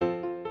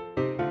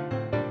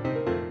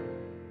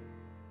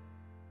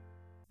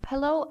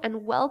Hello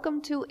and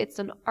welcome to It's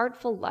an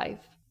Artful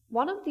Life.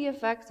 One of the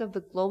effects of the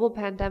global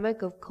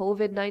pandemic of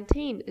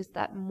COVID-19 is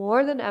that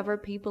more than ever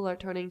people are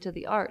turning to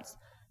the arts,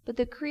 but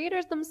the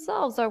creators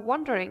themselves are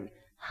wondering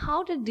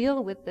how to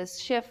deal with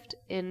this shift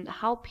in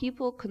how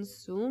people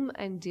consume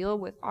and deal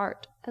with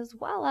art, as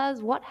well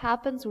as what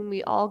happens when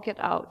we all get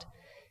out.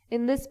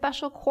 In this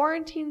special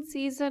quarantine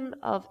season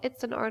of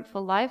It's an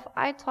Artful Life,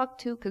 I talked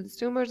to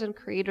consumers and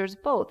creators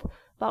both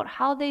about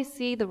how they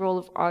see the role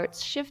of arts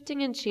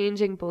shifting and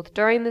changing both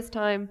during this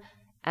time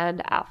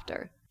and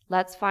after.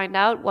 Let's find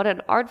out what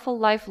an artful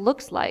life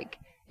looks like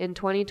in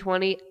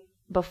 2020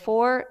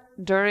 before,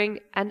 during,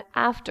 and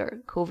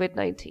after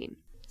COVID-19.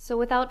 So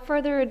without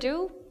further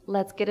ado,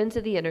 let's get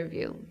into the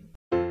interview.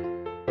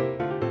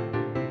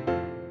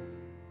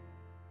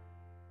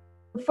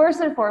 First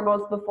and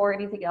foremost, before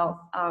anything else,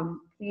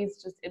 please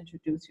just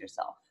introduce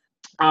yourself.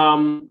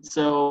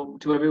 So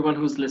to everyone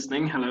who's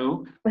listening,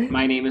 hello.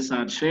 My name is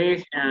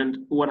Akshay, and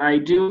what I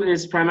do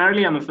is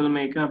primarily I'm a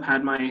filmmaker. I've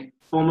had my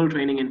formal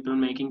training in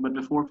filmmaking, but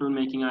before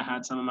filmmaking, I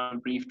had some amount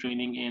of brief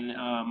training in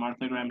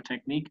Martha Graham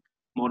Technique,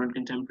 modern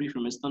contemporary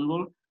from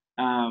Istanbul.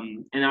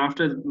 And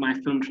after my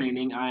film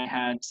training, I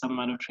had some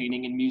amount of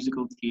training in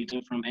musical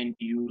theater from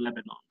NTU,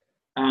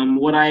 Lebanon.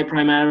 What I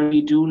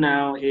primarily do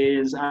now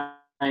is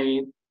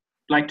I've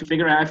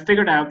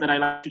figured out that I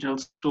like to tell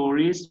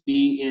stories,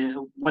 be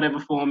in whatever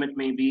form it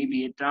may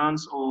be it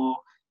dance or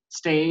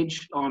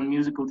stage on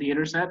musical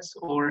theater sets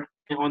or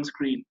on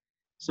screen.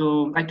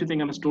 So I like to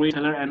think I'm a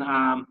storyteller, and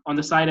on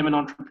the side, I'm an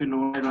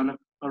entrepreneur.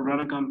 I run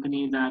a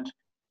company that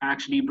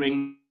actually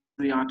brings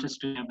the artists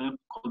together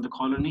called The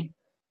Colony,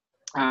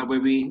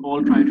 where we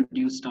all try to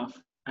produce stuff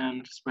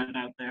and spread it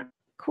out there.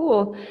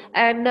 Cool.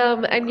 And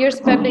you're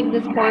spending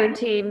this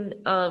quarantine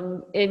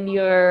in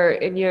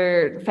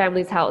your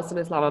family's house in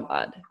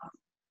Islamabad.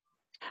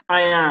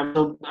 I am.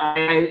 So I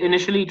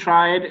initially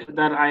tried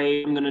that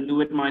I'm gonna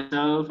do it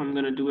myself. I'm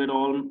gonna do it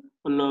all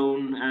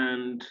alone,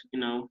 and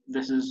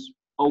this is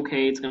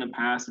okay. It's gonna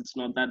pass. It's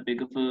not that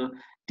big of a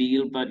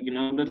deal. But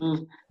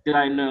little did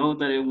I know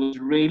that it was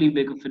really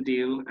big of a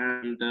deal,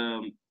 and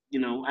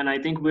and I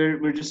think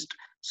we're just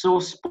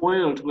so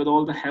spoiled with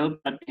all the help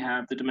that we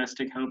have, the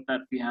domestic help that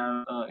we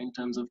have in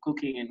terms of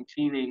cooking and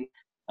cleaning.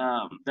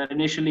 That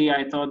initially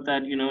I thought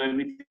that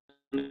everything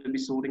to be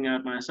sorting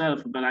out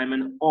myself, but I'm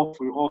an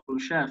awful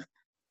chef.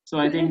 So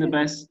I think the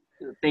best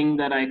thing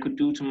that I could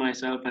do to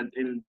myself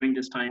during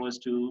this time was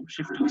to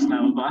shift to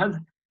Islamabad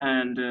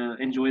and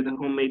enjoy the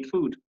homemade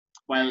food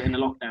while in a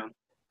lockdown.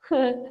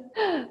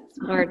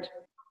 Smart.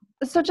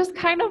 So just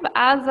kind of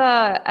as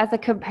a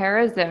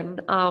comparison,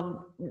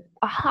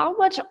 how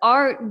much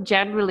art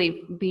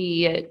generally,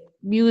 be it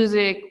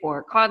music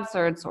or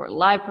concerts or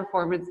live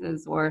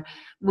performances or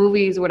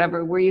movies,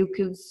 whatever, were you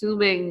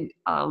consuming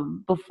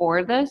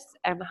before this,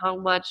 and how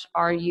much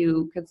are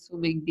you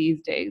consuming these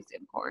days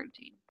in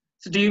quarantine?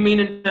 So do you mean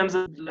in terms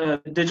of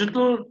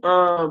digital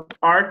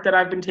art that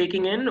I've been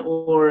taking in,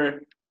 or I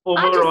just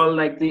overall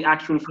like the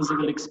actual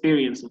physical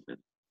experience of it?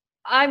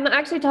 I'm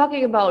actually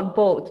talking about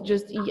both.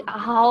 Just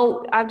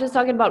how I'm just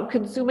talking about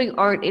consuming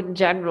art in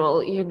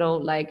general.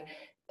 Like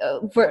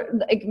for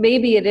like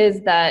maybe it is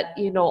that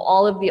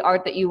all of the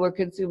art that you were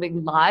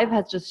consuming live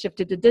has just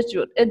shifted to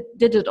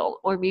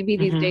digital, or maybe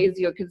these Hmm. days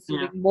you're Yeah.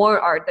 consuming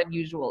more art than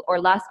usual or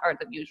less art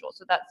than usual.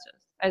 So that's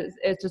just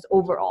it's just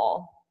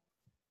overall.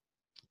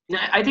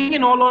 Yeah, I think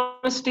in all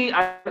honesty,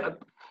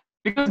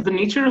 because the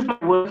nature of my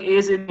work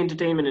is in the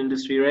entertainment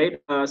industry, right?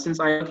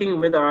 Since I'm working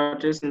with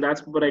artists and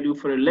that's what I do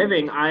for a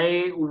living,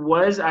 I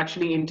was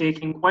actually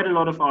intaking quite a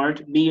lot of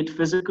art, be it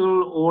physical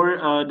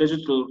or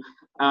digital,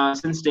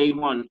 since day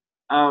one.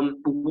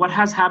 What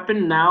has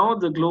happened now,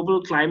 the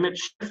global climate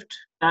shift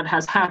that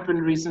has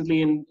happened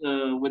recently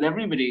with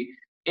everybody,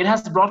 it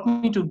has brought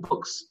me to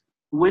books,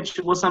 which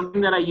was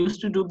something that I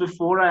used to do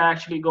before I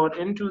actually got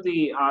into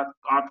the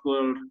art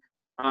world.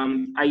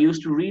 I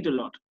used to read a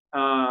lot.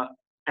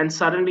 And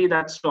suddenly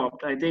that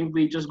stopped. I think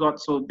we just got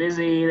so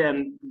busy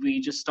and we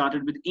just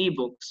started with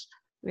ebooks.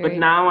 But Right.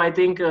 now I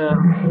think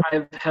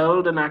I've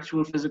held an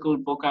actual physical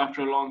book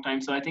after a long time.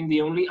 So I think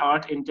the only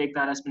art intake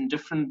that has been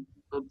different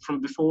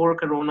from before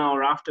Corona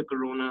or after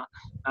Corona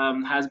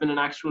has been an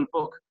actual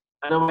book.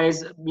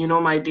 Otherwise,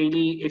 my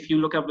daily, if you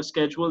look up a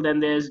schedule, then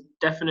there's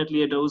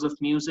definitely a dose of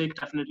music,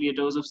 definitely a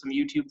dose of some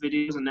YouTube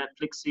videos, a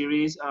Netflix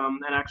series,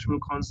 an actual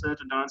concert,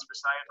 a dance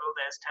recital.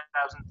 There's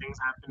 10,000 things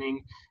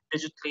happening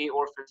digitally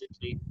or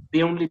physically.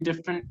 The only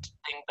different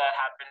thing that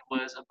happened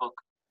was a book,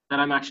 that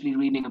I'm actually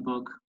reading a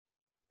book.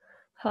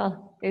 Huh.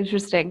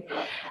 Interesting.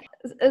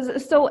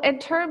 So in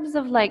terms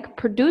of like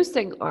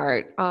producing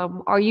art,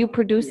 are you Yeah.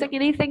 producing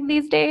anything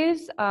these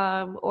days?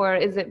 Or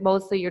is it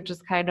mostly you're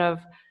just kind of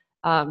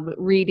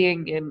reading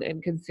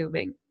and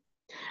consuming?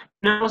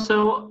 No,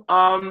 so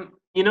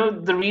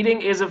the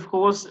reading is, of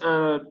course,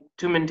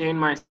 to maintain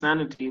my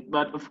sanity.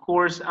 But of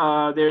course,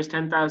 there's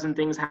 10,000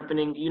 things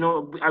happening.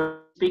 I was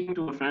speaking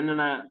to a friend,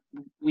 and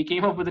we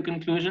came up with a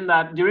conclusion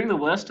that during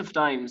the worst of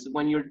times,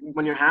 when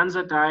your hands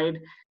are tied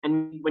and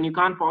when you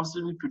can't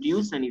possibly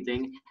produce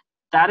anything,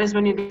 that is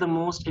when you get the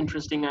most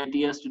interesting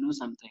ideas to do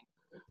something.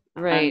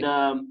 And Right.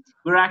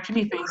 we're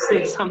actually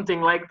facing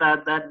something like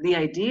that, that the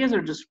ideas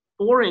are just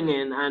pouring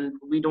in and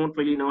we don't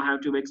really know how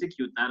to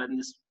execute that in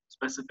this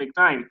specific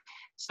time.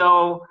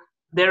 So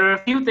there are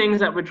a few things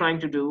that we're trying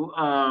to do.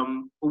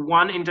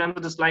 One, in terms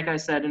of this, like I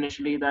said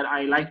initially, that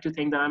I like to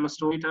think that I'm a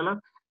storyteller.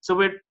 So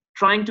we're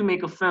trying to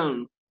make a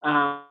film.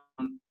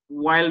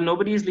 While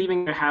nobody is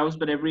leaving their house,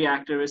 but every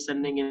actor is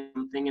sending in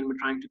something and we're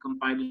trying to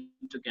compile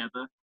it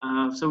together.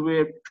 So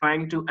we're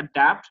trying to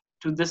adapt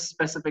to this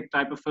specific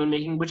type of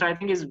filmmaking, which I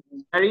think is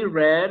very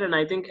rare. And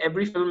I think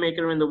every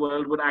filmmaker in the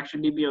world would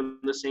actually be on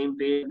the same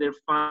page. They're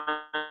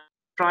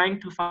trying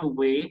to find a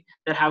way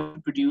that how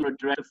to produce or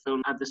direct a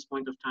film at this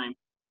point of time.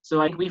 So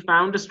I think we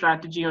found a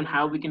strategy on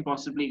how we can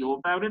possibly go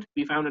about it.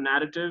 We found a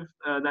narrative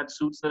that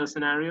suits the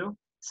scenario.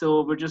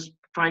 So we're just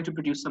trying to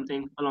produce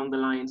something along the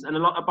lines. And a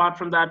lot apart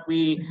from that,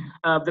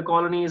 the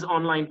colony's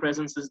online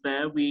presence is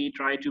there. We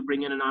try to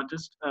bring in an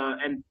artist,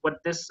 and what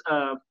this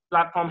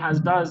platform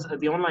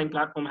the online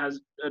platform has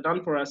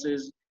done for us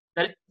is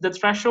that the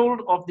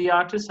threshold of the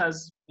artist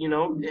has,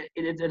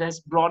 it has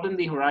broadened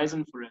the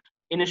horizon for it.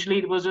 Initially,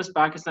 it was just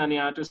Pakistani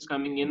artists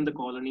coming in the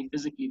colony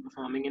physically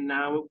performing, and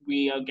now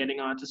we are getting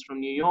artists from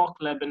New York,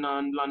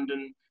 Lebanon,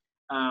 London,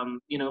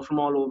 from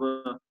all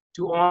over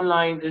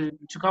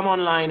to come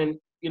online and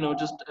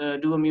just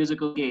do a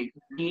musical gig.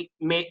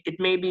 It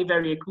may be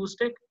very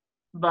acoustic,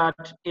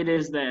 but it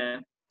is there,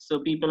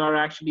 so people are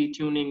actually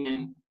tuning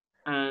in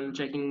and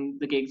checking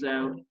the gigs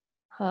out.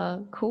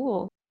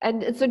 Cool.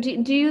 And so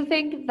do you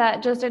think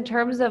that just in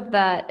terms of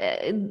that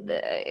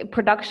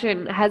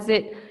production,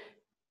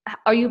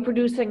 are you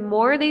producing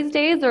more these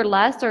days or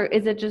less, or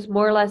is it just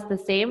more or less the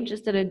same,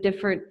 just in a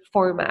different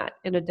format,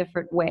 in a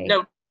different way?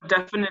 No,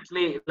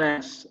 definitely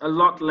less, a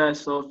lot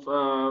less of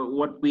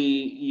what we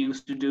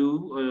used to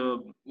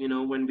do,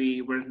 when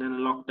we were in a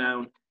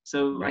lockdown.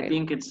 So I Right.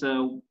 think it's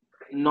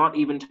not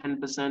even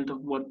 10% of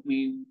what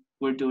we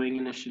were doing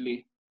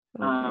initially,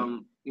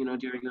 Okay.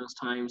 during those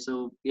times.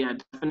 So yeah,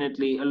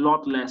 definitely a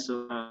lot less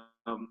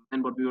than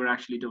what we were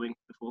actually doing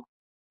before.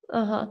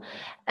 Uh-huh.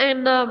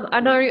 And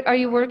are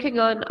you working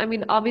on, I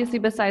mean, obviously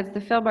besides the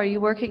film, are you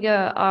working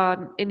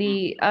on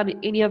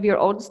any of your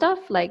own stuff,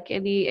 like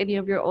any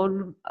of your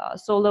own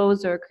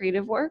solos or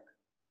creative work?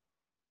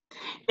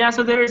 Yeah,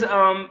 so there's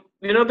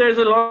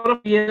a lot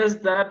of years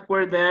that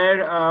were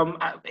there.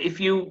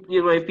 If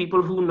if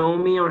people who know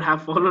me or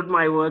have followed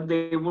my work,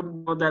 they would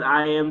know that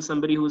I am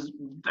somebody who's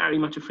very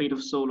much afraid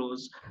of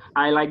solos.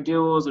 I like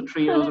duos or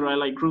trios, or I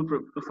like group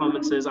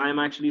performances. I am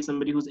actually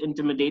somebody who's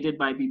intimidated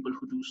by people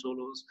who do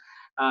solos.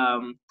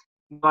 Um,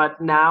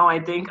 but now I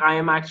think I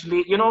am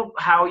actually,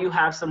 how you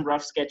have some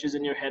rough sketches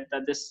in your head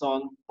that this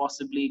song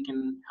possibly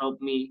can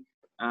help me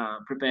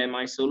prepare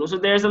my solo. So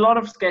there's a lot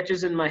of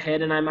sketches in my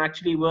head, and I'm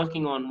actually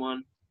working on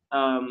one.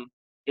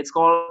 It's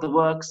called "The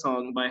Work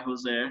Song" by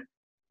Jose. Um,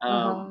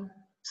 Uh-huh.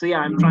 so yeah,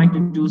 I'm trying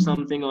to do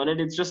something on it.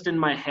 It's just in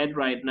my head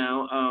right now.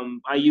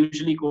 I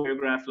usually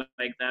choreograph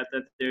like that.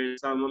 That there's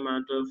some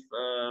amount of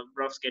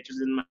rough sketches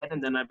in my head,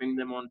 and then I bring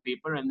them on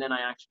paper, and then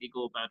I actually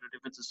go about it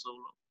if it's a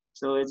solo.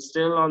 So it's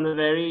still on the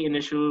very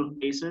initial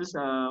basis.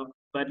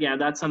 But yeah,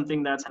 that's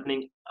something that's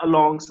happening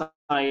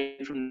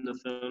alongside from the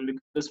film,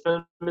 because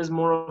film is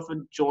more of a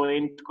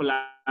joint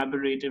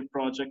collaborative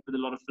project with a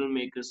lot of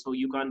filmmakers, so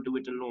you can't do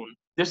it alone.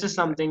 This is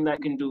something that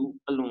you can do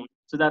alone.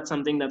 So that's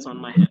something that's on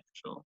my head for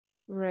sure.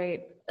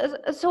 Right.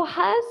 So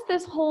has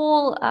this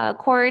whole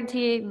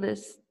quarantine,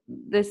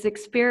 this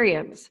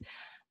experience,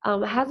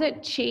 has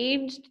it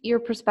changed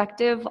your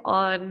perspective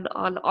on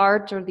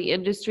art or the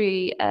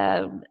industry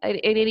in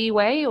any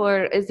way,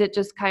 or is it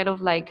just kind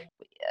of like,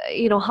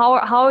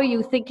 how are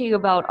you thinking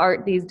about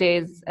art these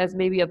days as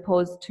maybe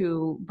opposed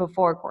to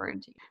before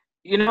quarantine?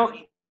 You know,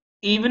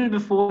 even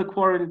before the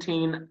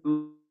quarantine,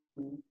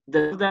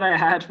 the love that I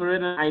had for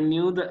it, I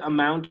knew the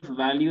amount of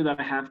value that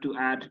I have to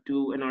add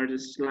to an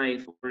artist's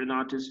life or an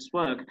artist's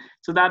work.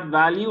 So that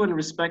value and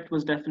respect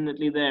was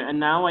definitely there. And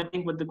now I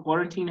think what the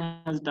quarantine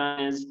has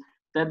done is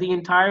that the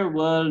entire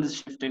world is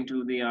shifting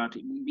to the art.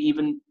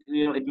 Even,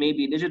 it may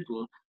be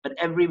digital, but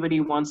everybody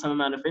wants some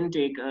amount of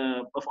intake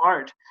of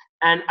art.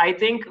 And I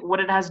think what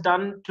it has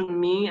done to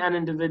me and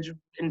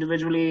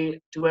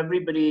individually to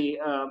everybody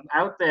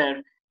out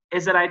there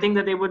is that I think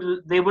that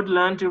they would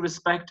learn to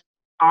respect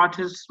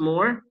artists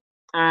more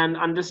and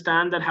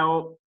understand that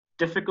how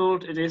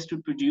difficult it is to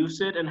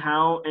produce it, and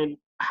how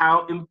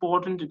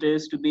important it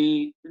is to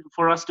be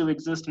for us to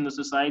exist in the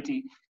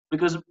society.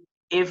 Because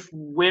if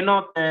we're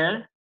not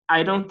there,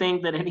 I don't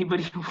think that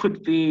anybody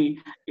would be,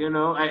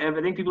 I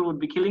think people would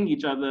be killing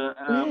each other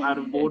out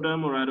of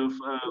boredom or out of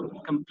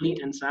complete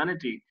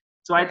insanity.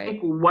 So I Right.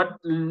 think what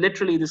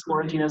literally this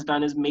quarantine has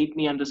done is made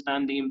me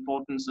understand the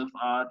importance of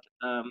art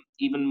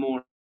even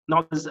more.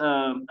 Not as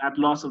at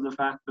loss of the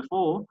fact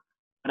before,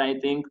 but I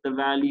think the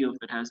value of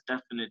it has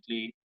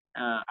definitely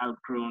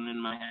outgrown in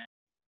my head.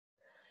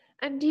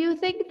 And do you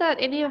think that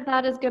any of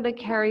that is going to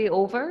carry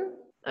over?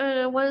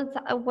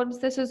 Once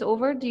this is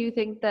over, do you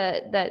think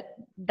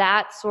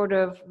that sort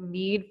of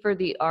need for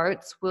the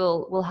arts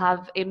will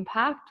have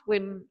impact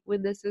when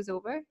this is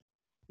over?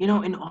 In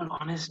all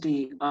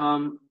honesty,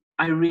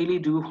 I really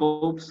do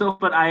hope so,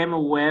 but I am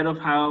aware of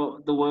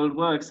how the world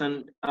works.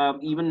 And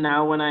even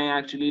now, when I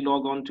actually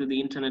log on to the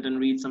internet and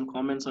read some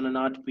comments on an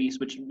art piece,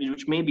 which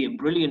may be a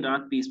brilliant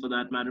art piece for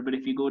that matter, but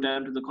if you go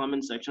down to the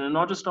comment section, and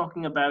not just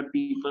talking about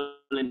people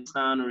in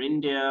Pakistan or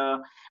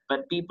India,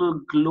 but people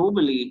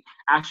globally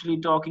actually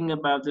talking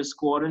about this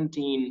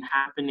quarantine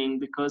happening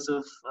because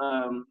of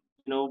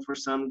for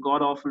some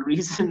god awful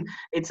reason.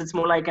 It's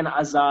more like an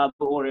azab,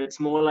 or it's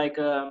more like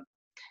a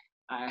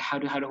how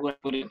do I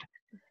put it?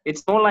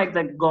 It's more like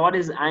that God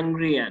is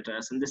angry at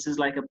us, and this is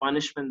like a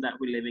punishment that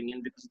we're living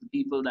in because of the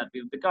people that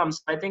we've become.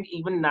 So I think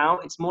even now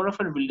it's more of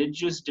a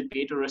religious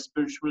debate or a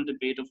spiritual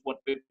debate of what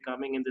we're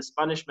becoming in this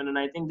punishment. And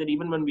I think that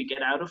even when we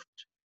get out of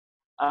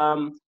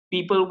it,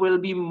 people will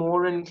be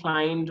more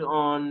inclined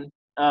on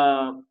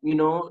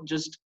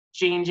just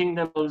changing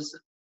themselves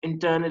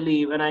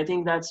internally. And I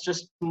think that's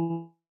just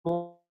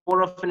more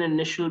of an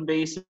initial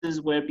basis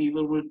where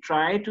people will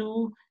try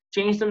to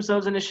change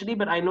themselves initially.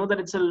 But I know that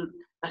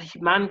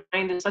that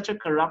mankind is such a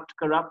corrupt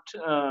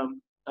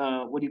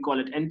what do you call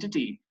it,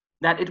 entity,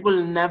 that it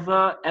will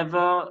never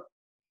ever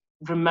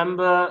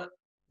remember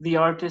the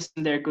artists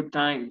in their good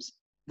times.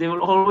 They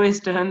will always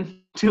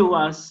turn to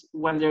us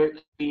when they're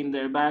in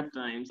their bad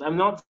times. I'm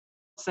not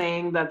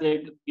saying that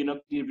they're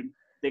going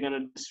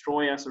to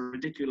destroy us or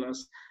ridicule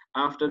us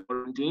after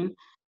quarantine.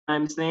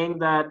 I'm saying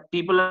that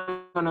people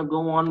are going to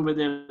go on with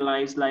their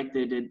lives like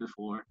they did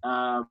before.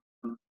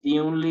 The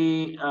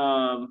only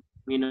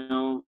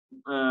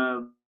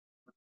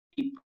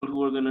people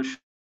who are going to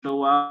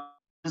show up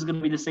is going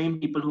to be the same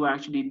people who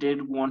actually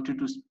did wanted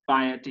to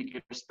buy a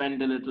ticket or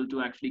spend a little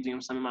to actually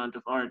consume some amount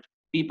of art.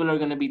 People are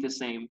going to be the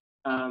same.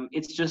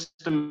 It's just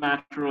a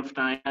matter of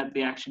time that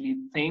they actually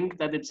think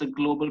that it's a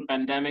global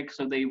pandemic,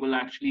 so they will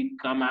actually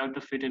come out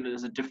of it in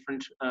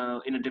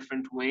a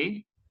different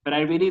way. But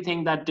I really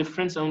think that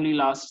difference only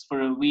lasts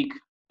for a week,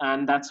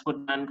 and that's what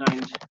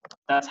mankind.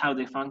 That's how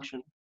they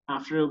function.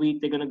 After a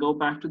week, they're going to go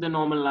back to their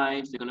normal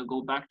lives. They're going to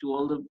go back to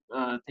all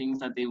the things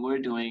that they were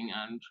doing,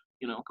 and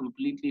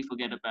completely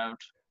forget about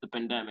the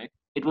pandemic.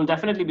 It will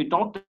definitely be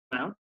talked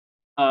about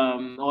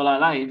all our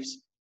lives,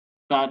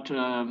 but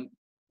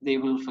they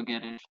will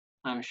forget it,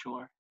 I'm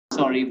sure.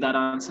 Sorry if that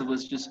answer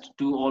was just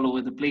too all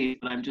over the place,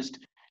 but I'm just,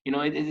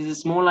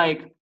 it's more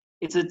like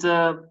it's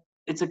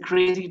a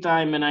crazy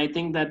time, and I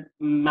think that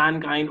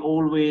mankind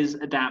always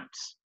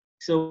adapts.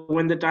 So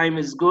when the time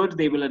is good,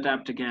 they will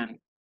adapt again.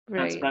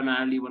 That's Right.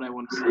 primarily what I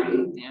want to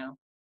say. Yeah.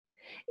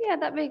 Yeah,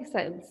 that makes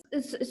sense.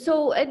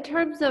 So in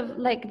terms of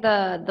like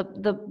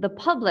the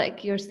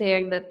public, you're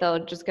saying that they're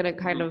just gonna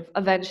kind Mhm. of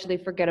eventually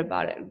forget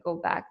about it and go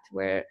back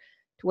to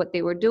what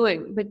they were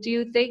doing. But do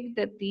you think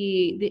that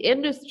the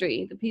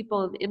industry, the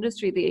people in the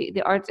industry,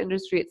 the arts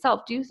industry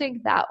itself, do you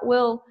think that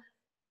will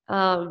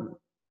um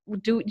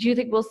do you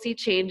think we'll see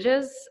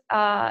changes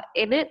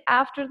in it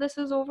after this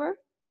is over?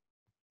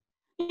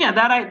 Yeah,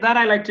 that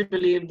I like to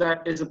believe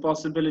that is a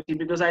possibility,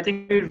 because I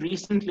think very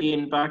recently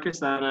in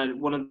Pakistan,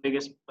 one of the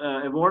biggest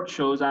award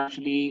shows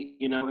actually,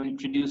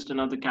 introduced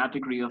another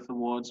category of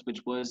awards,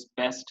 which was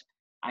best.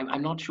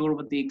 I'm not sure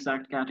what the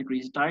exact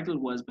category's title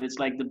was, but it's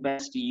like the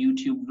best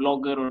YouTube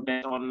vlogger or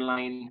best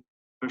online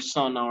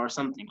persona or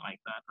something like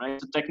that, right?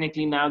 So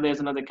technically now there's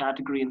another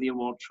category in the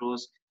award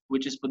shows,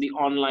 which is for the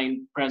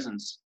online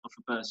presence of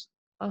a person.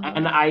 Uh-huh.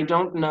 And I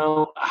don't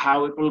know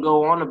how it will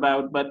go on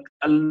about, but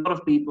a lot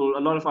of people,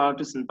 a lot of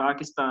artists in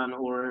Pakistan,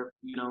 or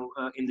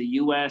in the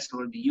US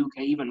or the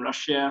UK, even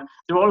Russia,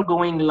 they're all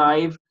going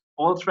live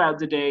all throughout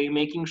the day,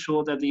 making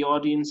sure that the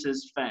audience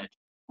is fed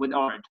with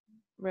art.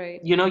 Right.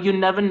 You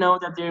never know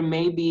that there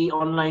may be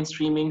online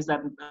streamings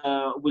that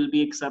will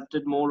be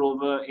accepted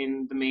moreover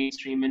in the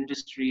mainstream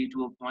industry,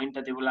 to a point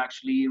that they will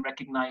actually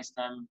recognize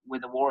them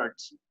with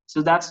awards.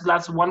 So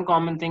that's one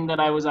common thing that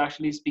I was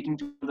actually speaking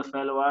to the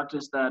fellow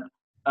artists, that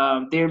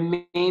there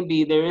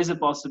is a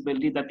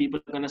possibility that people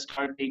are going to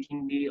start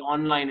taking the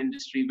online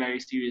industry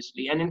very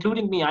seriously, and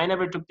including me. I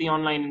never took the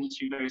online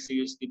industry very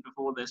seriously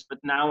before this, but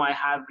now I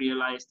have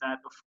realized that,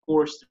 of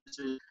course, this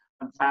is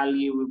a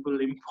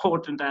valuable,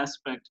 important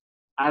aspect.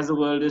 As the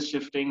world is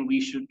shifting, we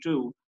should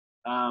too.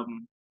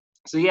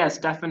 So yes,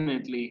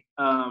 definitely.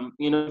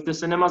 If the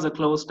cinemas are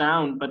closed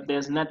down, but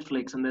there's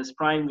Netflix and there's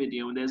Prime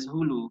Video and there's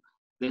Hulu,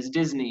 there's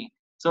Disney.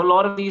 So a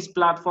lot of these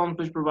platforms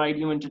which provide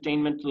you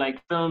entertainment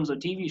like films or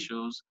TV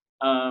shows,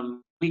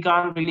 we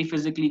can't really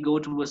physically go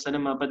to a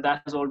cinema, but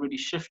that has already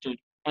shifted.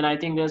 And I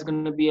think there's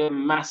going to be a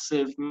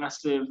massive,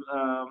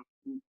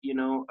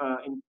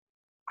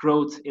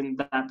 growth in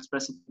that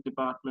specific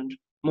department,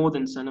 more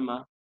than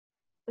cinema.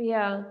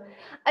 Yeah.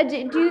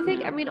 Do you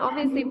think, Yeah. I mean,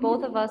 obviously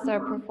both of us are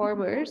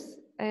performers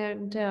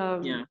and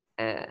Yeah.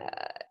 uh,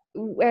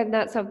 and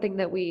that's something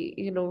that we,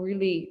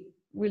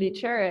 really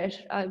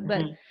cherish.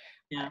 But Hmm.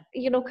 Yeah.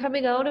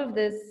 coming out of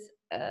this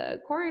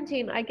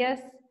quarantine, I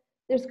guess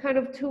there's kind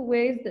of two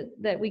ways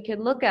that we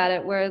can look at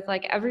it, where it's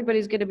like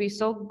everybody's going to be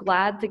so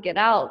glad to get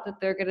out that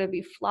they're going to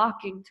be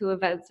flocking to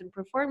events and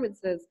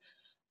performances.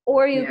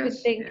 Or you could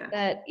Yes, think yes.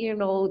 that,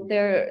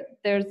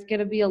 there's going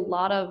to be a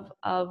lot of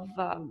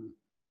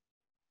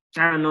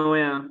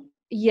Paranoia.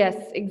 yes,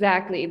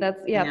 exactly.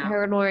 That's, yeah, Yeah,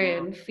 paranoia yeah,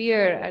 and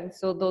fear. And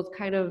so those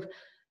kind of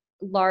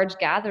large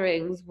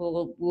gatherings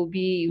will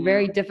be yeah.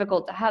 very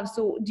difficult to have.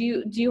 So do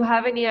you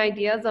have any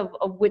ideas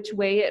of which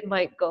way it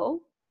might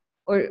go?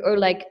 Or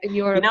like in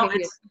your You know,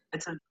 opinion?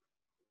 it's a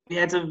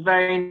yeah, it's a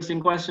very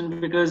interesting question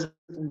because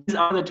these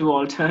are the two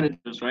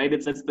alternatives, right?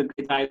 It's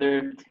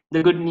either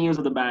the good news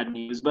or the bad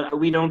news, but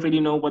we don't really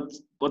know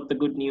what the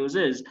good news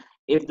is.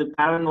 If the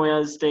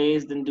paranoia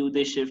stays, then do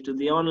they shift to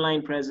the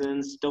online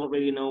presence? Don't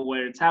really know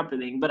where it's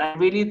happening, but I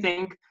really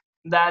think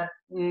that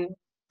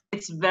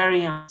it's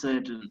very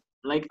uncertain.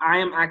 Like I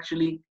am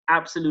actually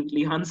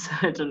absolutely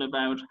uncertain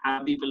about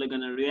how people are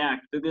going to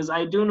react because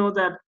I do know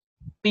that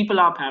people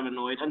are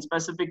paranoid, and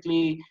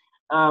specifically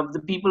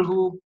the people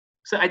who.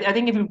 So I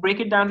think if you break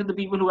it down to the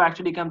people who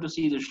actually come to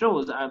see the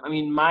shows, I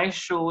mean, my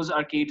shows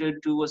are catered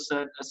to a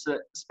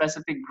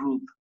specific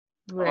group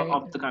Right.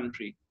 of the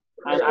country,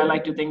 and I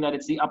like to think that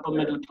it's the upper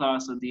middle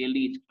class or the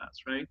elite class,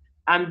 right?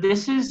 And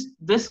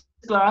this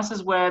class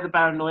is where the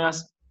paranoia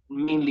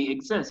mainly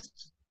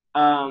exists.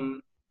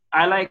 Um,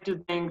 I like to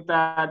think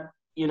that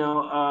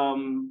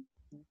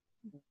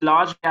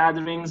large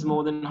gatherings,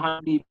 more than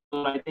 100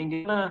 people, I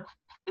think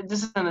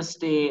this is gonna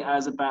stay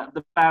as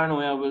the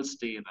paranoia will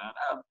stay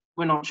there.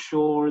 We're not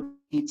sure the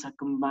seats are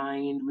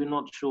combined. We're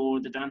not sure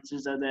the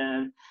dancers are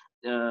there.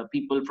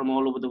 People from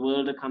all over the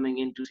world are coming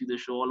in to see the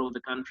show, all over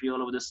the country,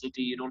 all over the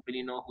city. You don't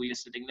really know who you're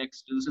sitting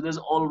next to. So there's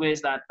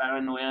always that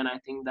paranoia, and I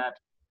think that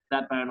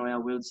that paranoia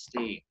will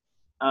stay.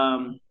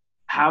 Um,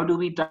 how do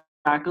we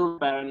tackle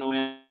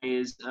paranoia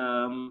is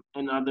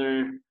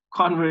another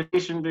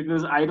conversation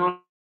because I don't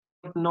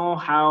know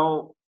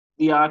how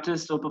the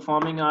artists or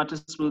performing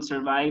artists will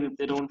survive if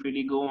they don't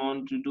really go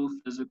on to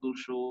do physical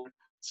show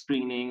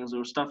screenings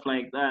or stuff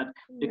like that,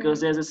 because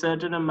Right. there's a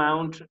certain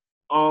amount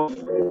of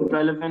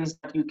relevance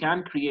that you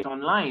can create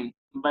online,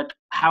 but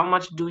how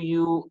much do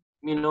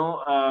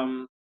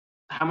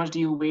how much do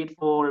you wait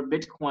for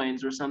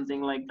bitcoins or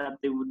something like that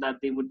they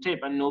would tip,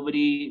 and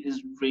nobody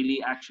is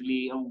really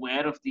actually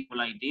aware of the whole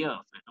idea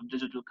of it, of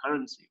digital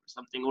currency or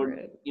something, or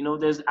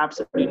Right. there's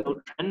absolutely no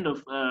trend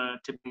of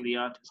tipping the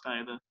artist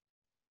either.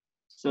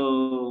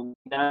 So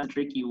that's a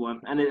tricky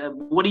one. And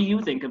what do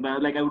you think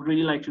about? Like, I would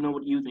really like to know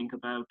what you think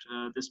about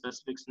this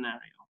specific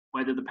scenario,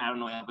 whether the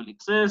paranoia will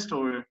exist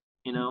or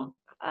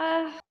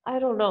I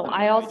don't know.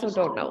 I we also just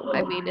don't know.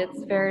 I mean,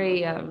 it's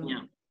very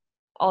yeah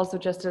also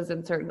just as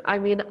uncertain. I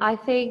mean, I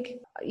think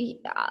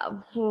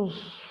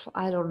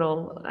I don't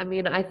know. I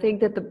mean, I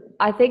think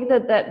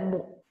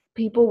that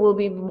people will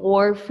be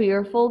more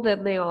fearful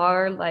than they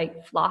are like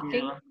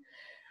flocking. yeah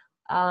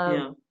Um,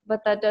 yeah but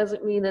that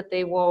doesn't mean that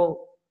they won't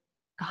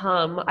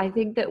come. I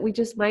think that we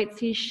just might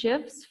see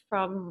shifts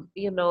from,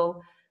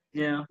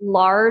 yeah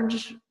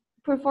large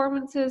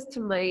performances to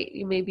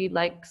maybe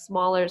like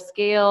smaller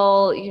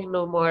scale,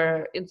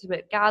 more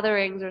intimate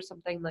gatherings or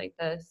something like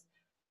this.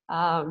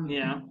 Um,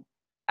 yeah.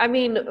 I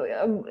mean,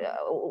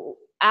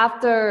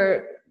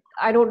 after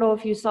I don't know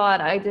if you saw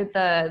it, I did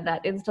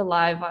that Insta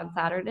Live on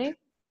Saturday.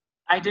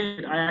 I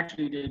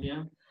actually did,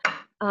 yeah.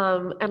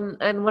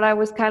 And what I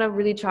was kind of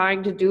really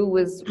trying to do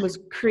was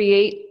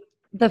create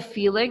the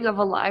feeling of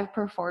a live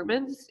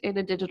performance in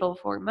a digital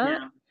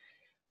format.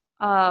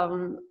 Yeah,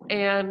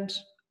 And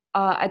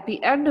at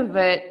the end of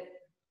it,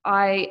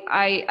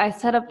 I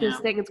set up this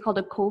yeah. thing. It's called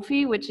a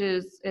Kofi, which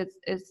is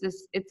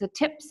it's a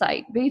tip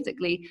site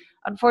basically.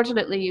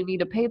 Unfortunately, you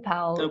need a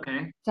PayPal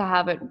Okay. to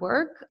have it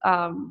work.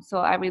 So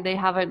I mean, they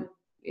haven't.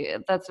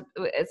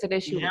 It's an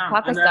issue with Yeah, and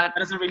that Pakistan.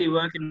 doesn't really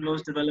work in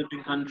most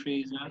developing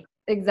countries, right?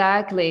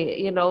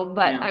 Exactly,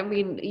 but Yeah. I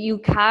mean,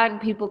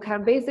 people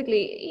can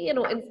basically,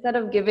 instead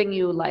of giving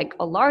you like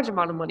a large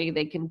amount of money,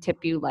 they can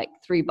tip you like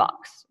 $3,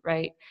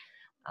 right?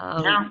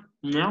 Yeah, Um,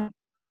 yeah,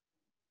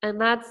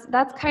 and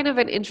that's kind of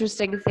an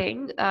interesting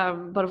thing.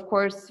 But of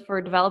course,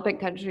 for developing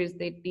countries,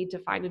 they need to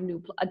find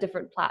a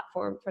different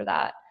platform for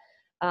that.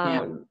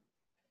 yeah. Um,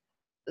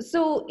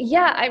 so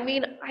yeah, I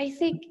mean, I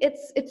think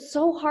it's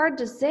so hard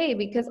to say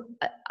because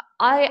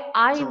I So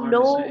hard to say.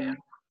 know Yeah.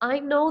 I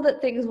know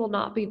that things will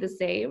not be the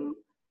same,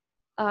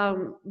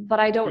 but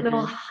I don't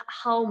know Mm-hmm.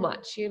 how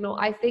much.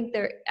 I think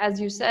there,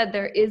 as you said,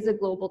 there is a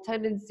global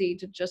tendency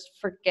to just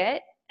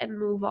forget and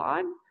move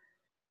on.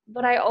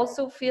 But I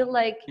also feel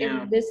like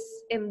Yeah.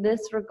 in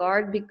this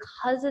regard,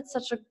 because it's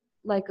such a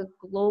like a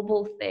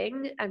global thing,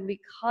 and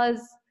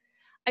because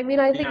I mean,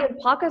 I think Yeah. in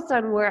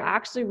Pakistan we're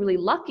actually really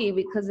lucky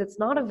because it's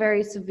not a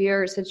very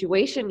severe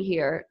situation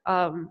here,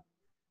 at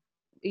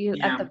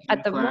Yeah. at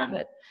I'm the glad.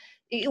 moment,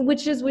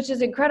 which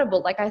is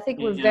incredible. Like I think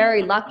we're Yeah.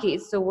 very lucky,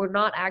 so we're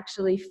not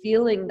actually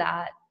feeling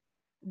that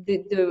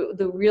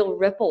the real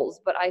ripples.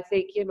 But I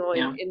think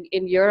Yeah.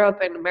 in Europe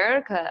and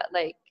America,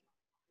 like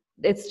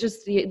it's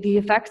just the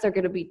effects are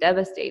going to be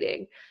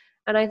devastating.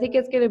 And I think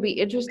it's going to be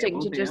They interesting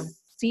will to be. Yeah. just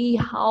see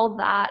how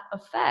that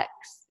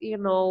affects, the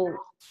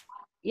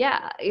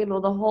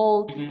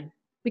whole, Mhm.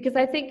 because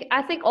I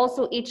think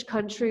also each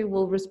country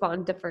will respond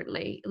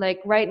differently. Like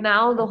right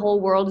now, the whole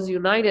world is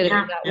united in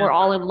Yeah, that yeah. we're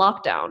all in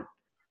lockdown.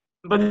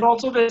 But there's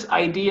also this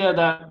idea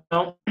that,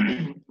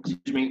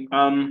 excuse me,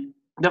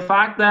 the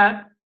fact that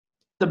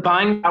the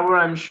buying power,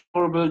 I'm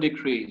sure, will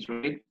decrease,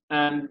 right?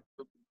 And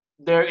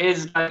there is,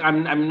 like,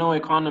 I'm no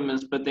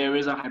economist, but there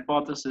is a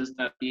hypothesis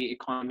that the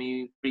economy,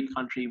 every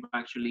country will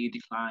actually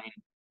decline.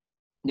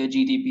 Their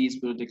GDPs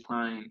will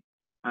decline,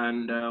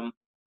 and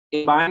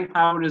if buying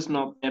power is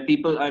not there,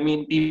 people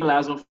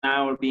as of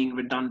now are being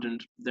redundant.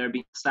 They're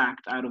being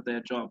sacked out of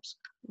their jobs.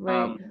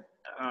 Right.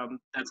 Um,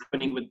 that's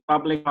happening with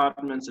public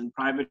departments and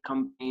private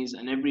companies,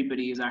 and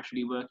everybody is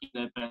actually working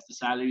their best. The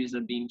salaries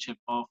are being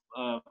chipped off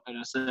at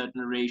a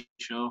certain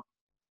ratio,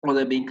 or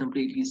they're being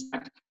completely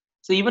sacked.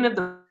 So even if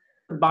the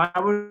buying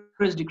power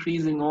is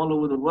decreasing all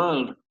over the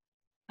world,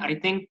 I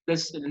think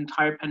this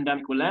entire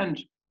pandemic will end.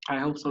 I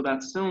hope so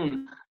that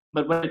soon.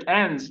 But when it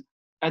ends,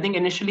 I think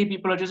initially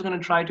people are just going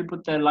to try to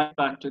put their life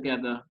back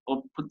together,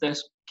 or put their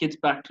kids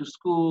back to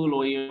school,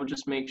 or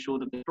just make sure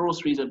that the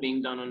groceries are being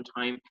done on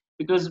time,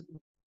 because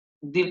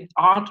the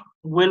art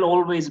will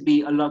always be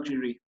a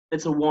luxury.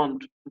 It's a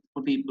want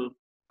for people.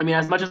 I mean,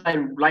 as much as I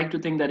like to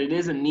think that it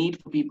is a need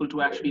for people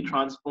to actually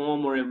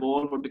transform or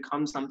evolve or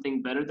become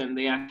something better than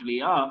they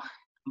actually are,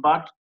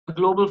 but a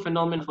global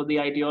phenomenon for the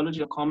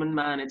ideology of common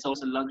man, it's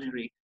also a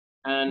luxury.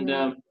 And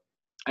Right.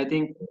 I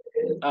think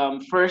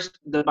first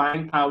the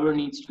buying power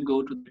needs to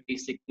go to the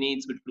basic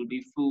needs, which will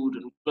be food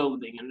and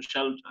clothing and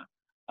shelter.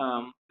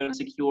 And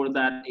secure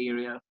that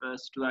area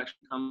first to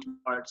actually come to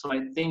art. So I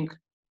think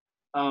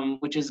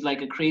which is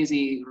like a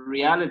crazy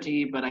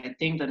reality, but I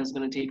think that is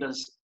going to take us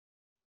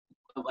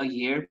a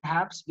year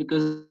perhaps,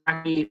 because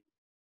actually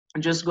I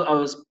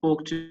was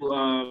spoke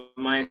to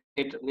my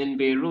mate in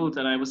Beirut,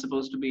 and I was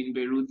supposed to be in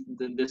Beirut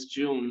this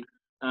June,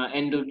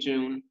 end of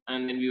June,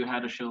 and then we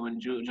had a show in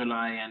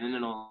July and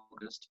in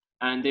August.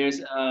 And there's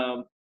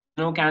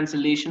no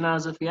cancellation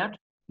as of yet,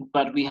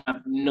 but we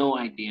have no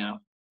idea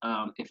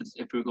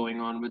if we're going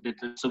on with it.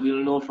 So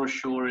we'll know for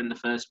sure in the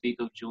first week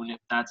of June if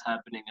that's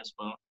happening as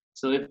well.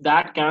 So if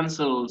that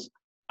cancels,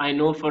 I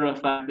know for a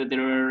fact that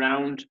there are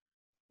around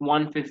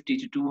 150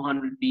 to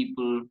 200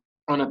 people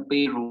on a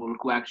payroll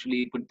who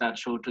actually put that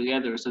show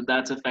together. So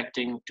that's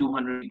affecting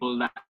 200 people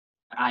that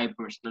I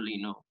personally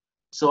know.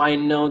 So I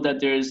know that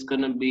there's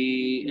going to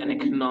be an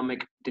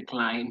economic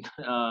decline.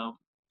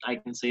 I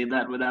can say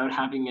that without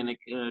having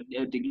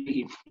a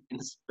degree in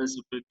a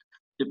specific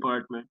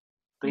department.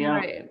 So yeah,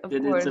 Right, of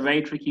it's a course.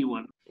 very tricky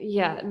one.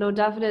 Yeah, no,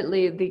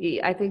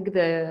 definitely. I think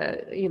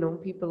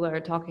people are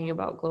talking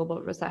about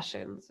global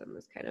recessions and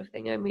this kind of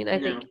thing. I mean, I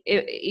Yeah, think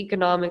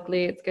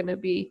economically it's going to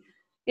be,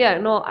 yeah,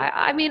 no,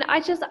 I mean,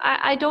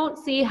 I don't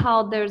see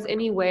how there's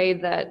any way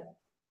that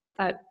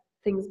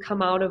things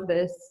come out of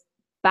this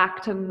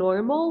back to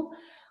normal,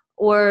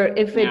 or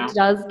if it yeah,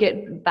 does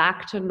get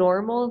back to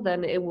normal,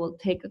 then it will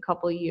take a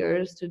couple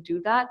years to do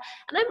that.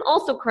 And I'm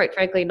also, quite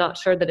frankly, not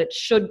sure that it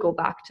should go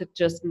back to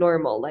just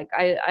normal. Like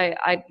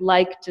I'd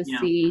like to yeah,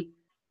 see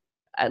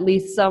at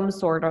least some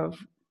sort of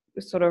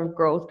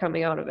growth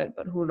coming out of it,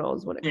 but who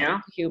knows when it comes yeah.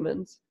 to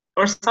humans.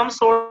 Or some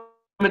sort of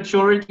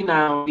maturity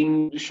now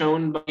being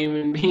shown by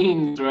human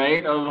beings,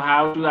 right? Of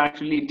how to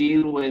actually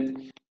deal with.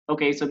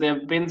 Okay, so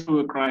they've been through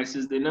a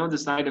crisis. They know the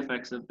side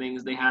effects of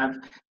things. They have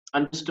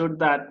understood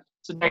that.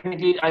 So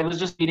technically, I was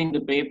just reading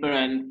the paper,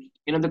 and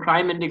the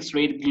crime index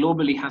rate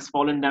globally has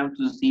fallen down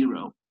to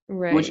zero,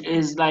 Right. which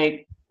has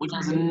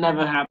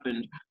never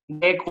happened.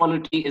 Air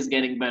quality is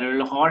getting better.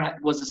 Lahore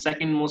was the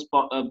second most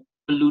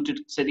polluted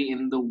city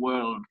in the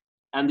world,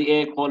 and the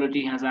air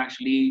quality has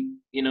actually,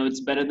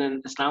 it's better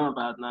than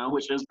Islamabad now,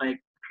 which is like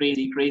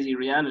crazy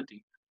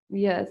reality.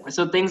 Yes.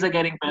 So things are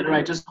getting better.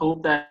 I just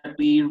hope that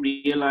we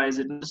realize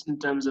it, not just in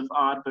terms of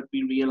art, but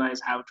we realize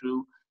how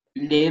to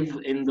live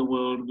in the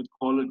world with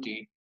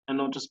quality and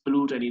not just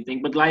pollute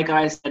anything. But like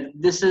I said,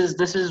 this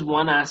is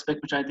one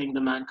aspect which I think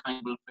the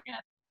mankind will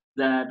forget,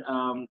 that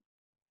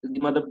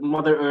the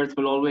Mother Earth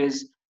will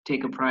always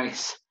take a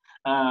price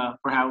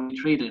for how we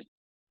treat it.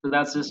 So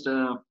that's just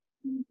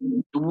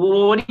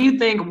what do you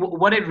think?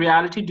 What in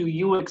reality do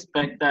you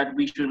expect that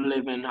we should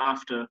live in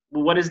after?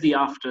 What is the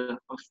after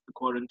of the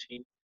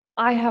quarantine?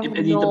 I have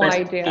The no best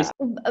idea. case.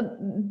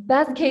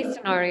 Best case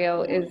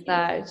scenario is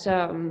that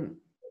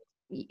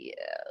y-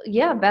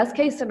 yeah, best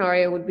case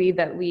scenario would be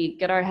that we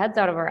get our heads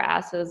out of our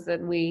asses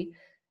and we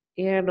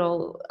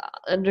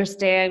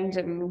understand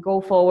and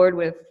go forward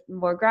with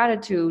more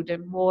gratitude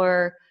and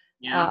more.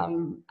 Yeah,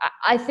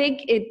 I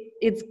think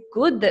it's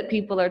good that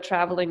people are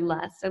traveling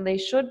less, and they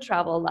should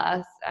travel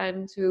less,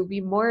 and to be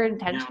more yeah,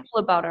 intentional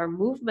about our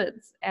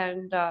movements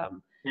yeah,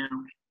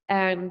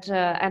 and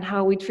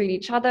how we treat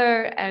each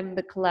other, and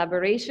the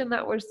collaboration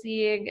that we're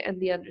seeing and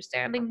the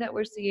understanding that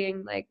we're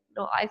seeing. Like,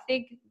 no, I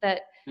think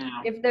that yeah,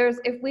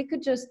 if we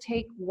could just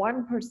take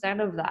 1%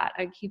 of that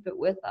and keep it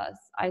with us,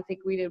 I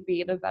think we'd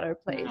be in a better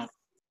place. yeah.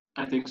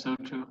 I think so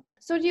too.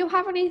 So do you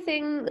have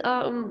anything,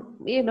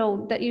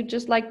 that you'd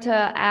just like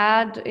to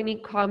add? Any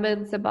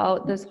comments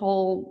about this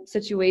whole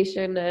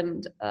situation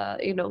and,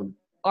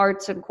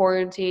 arts and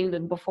quarantine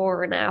and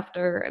before and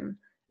after and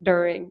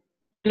during?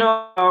 You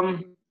know,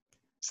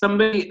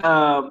 somebody,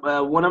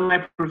 one of my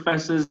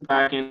professors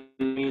back in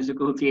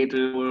musical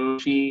theater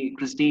world,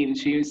 Christine,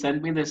 she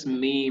sent me this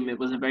meme. It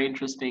was a very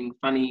interesting,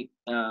 funny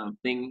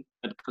thing,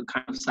 but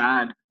kind of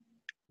sad.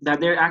 That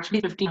there are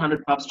actually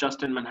 1,500 pubs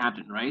just in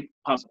Manhattan, right?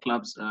 Pubs,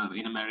 clubs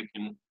in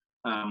American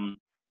um,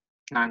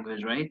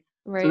 language, right?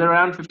 So there Right. are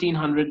around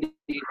 1,500 of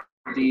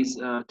these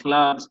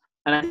clubs,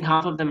 and I think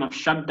half of them have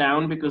shut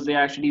down because they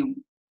actually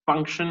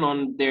function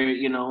on their,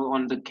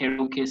 on the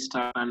karaoke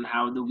stuff and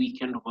how the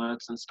weekend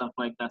works and stuff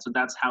like that. So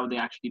that's how they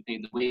actually pay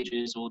the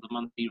wages or the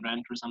monthly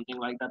rent or something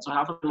like that. So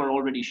half of them are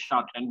already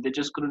shut, and they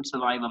just couldn't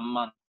survive a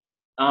month.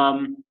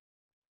 Um,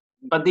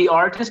 but the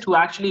artist who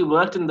actually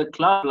worked in the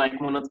club, like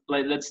one of,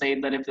 like, let's say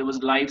that if there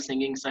was live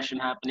singing session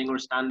happening or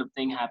stand-up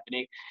thing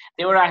happening,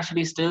 they were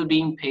actually still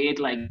being paid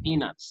like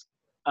peanuts.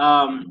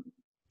 um,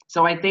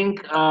 so I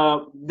think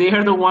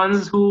they're the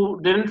ones who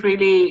didn't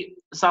really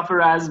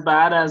suffer as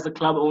bad as the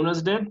club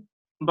owners did,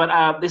 but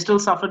they still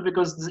suffered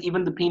because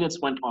even the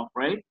peanuts went off,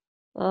 right?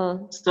 Uh,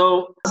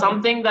 So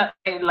something that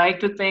I like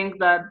to think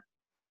that,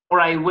 or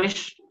I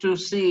wish to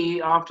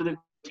see after the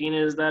quarantine,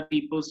 is that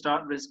people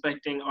start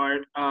respecting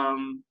art,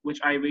 which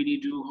I really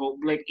do hope.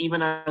 Like,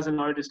 even as an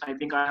artist, I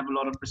think I have a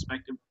lot of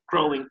perspective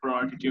growing for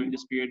art during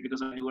this period,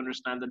 because I do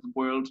understand that the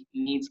world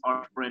needs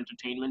art for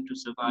entertainment to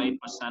survive,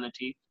 for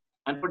sanity,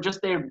 and for just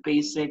their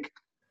basic,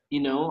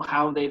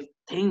 how they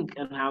think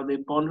and how they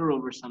ponder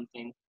over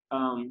something.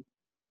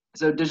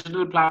 So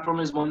digital platform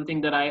is one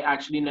thing that I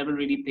actually never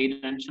really paid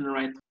attention, or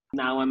I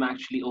now I'm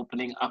actually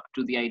opening up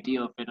to the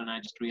idea of it, and I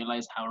just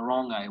realized how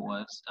wrong I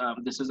was.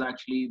 This is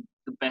actually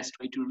the best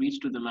way to reach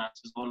to the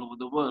masses all over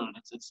the world.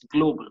 It's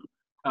global.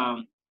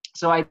 Um,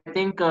 so I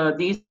think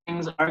these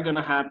things are going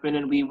to happen,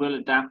 and we will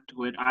adapt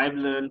to it. I've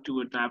learned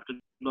to adapt. A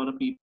lot of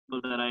people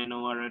that I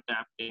know are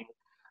adapting.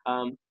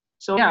 Um,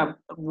 so yeah,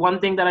 one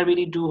thing that I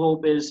really do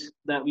hope is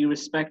that we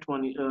respect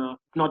one,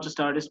 not just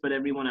artists but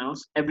everyone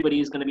else. Everybody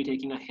is going to be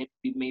taking a hit.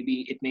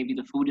 Maybe it may be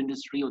the food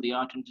industry or the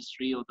art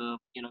industry or the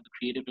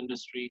creative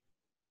industry.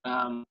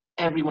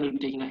 Everyone will be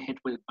taking a hit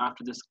with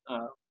after this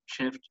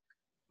shift.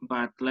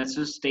 But let's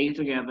just stay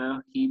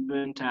together, keep it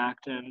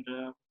intact, and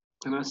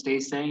stay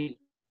sane.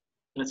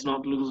 Let's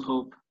not lose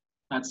hope.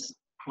 That's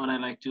what I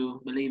like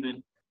to believe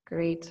in.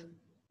 Great.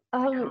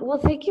 Yeah. Well,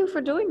 thank you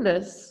for doing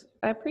this.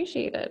 I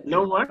appreciate it.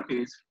 No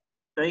worries.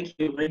 Thank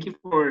you. Thank you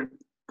for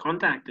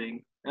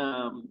contacting.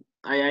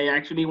 I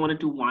actually wanted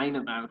to whine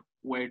about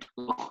where to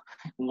go,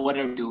 what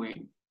I'm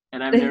doing.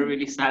 And I've never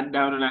really sat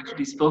down and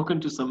actually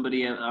spoken to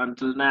somebody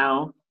until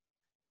now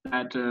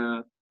that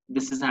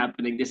this is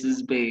happening. This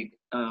is big.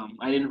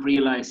 I didn't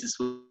realize this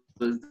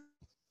was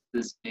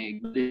this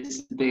big. This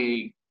is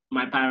big.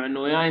 My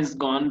paranoia is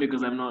gone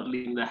because I'm not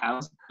leaving the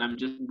house. I'm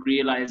just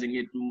realizing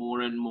it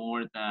more and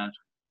more that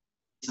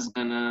this is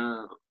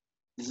gonna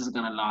this is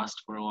gonna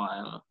last for a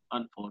while,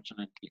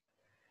 unfortunately.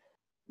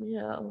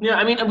 Yeah. Yeah,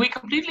 I mean, we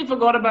completely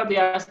forgot about the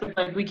aspect.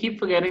 Like, we keep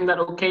forgetting that,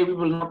 okay, we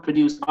will not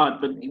produce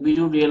art, but we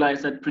do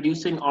realize that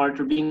producing art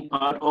or being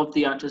part of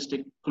the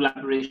artistic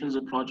collaborations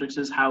or projects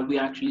is how we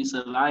actually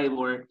survive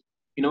or,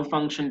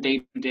 function day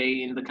to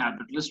day in the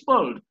capitalist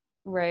world.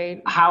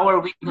 Right. How are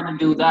we going to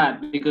do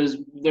that? Because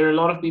there are a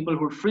lot of people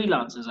who are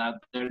freelancers out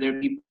there. There are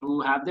people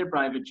who have their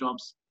private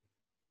jobs,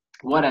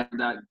 whatever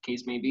that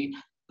case may be.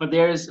 But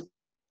there's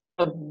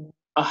a,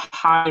 a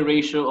high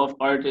ratio of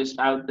artists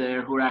out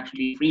there who are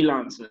actually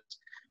freelancers.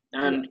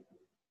 Yeah. And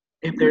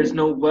if there's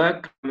no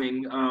work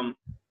coming,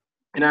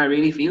 and I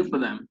really feel for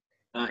them,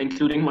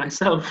 including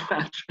myself.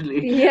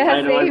 Actually, Yeah,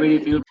 I know I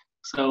really same. feel.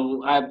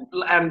 So,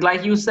 and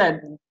like you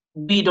said,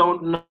 we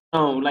don't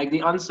know. Like, the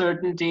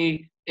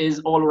uncertainty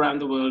is all around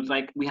the world.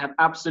 Like, we have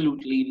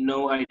absolutely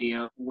no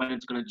idea when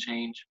it's going to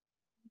change,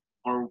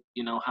 or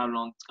how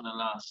long it's going to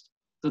last.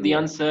 So the Yeah.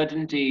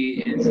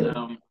 uncertainty is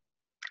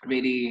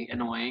really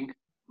annoying.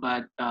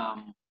 But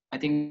I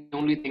think the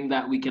only thing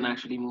that we can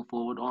actually move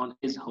forward on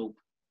is hope.